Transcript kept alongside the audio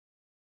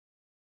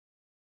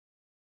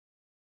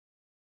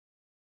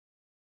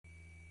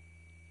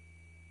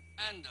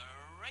And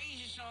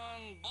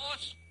Rayson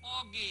Boss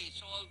Pogi,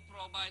 sole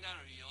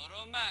provider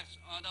EUROMAX.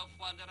 On the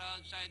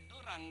federal side,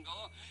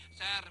 Durango,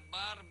 Sir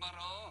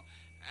Barbaro.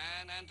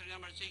 And entry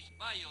number 6,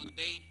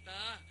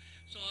 Biodata,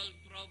 sole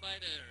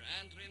provider.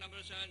 Entry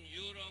number 7,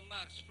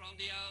 EUROMAX from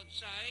the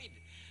outside.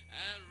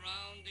 And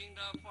rounding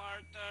the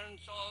far turn,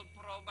 sole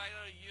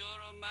provider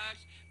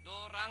EUROMAX.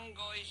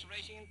 Durango is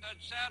racing third.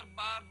 Sir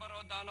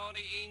Barbaro down on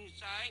the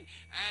inside.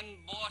 And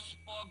Boss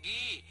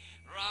Pogi.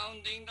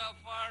 Rounding the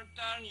far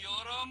turn,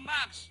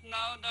 EUROMAX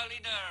now the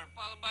leader.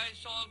 Followed by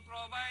sole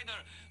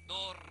provider.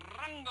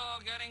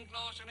 Durango getting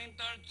closer in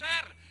third.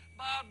 Sir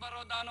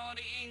Barbaro down on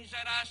the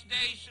inside as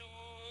they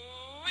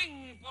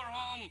swing for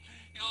home.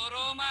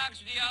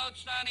 EUROMAX, the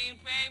outstanding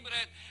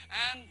favorite,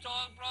 and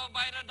sole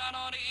provider down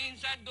on the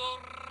inside.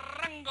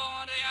 Durango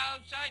on the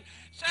outside.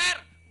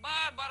 Sir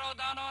Barbaro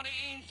down on the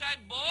inside.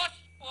 Boss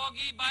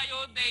Pogi,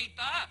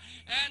 Biodata,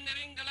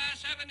 entering the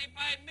last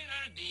 75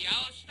 meters. The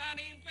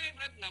outstanding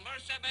favorite, number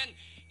 7,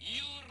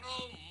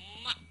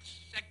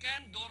 EUROMAX.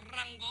 Second,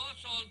 Durango,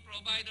 sole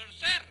provider.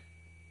 Sir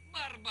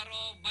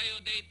Barbaro,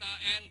 Biodata,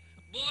 and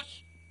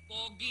Boss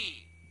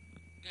Pogi.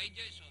 Kay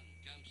Jason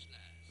comes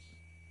last.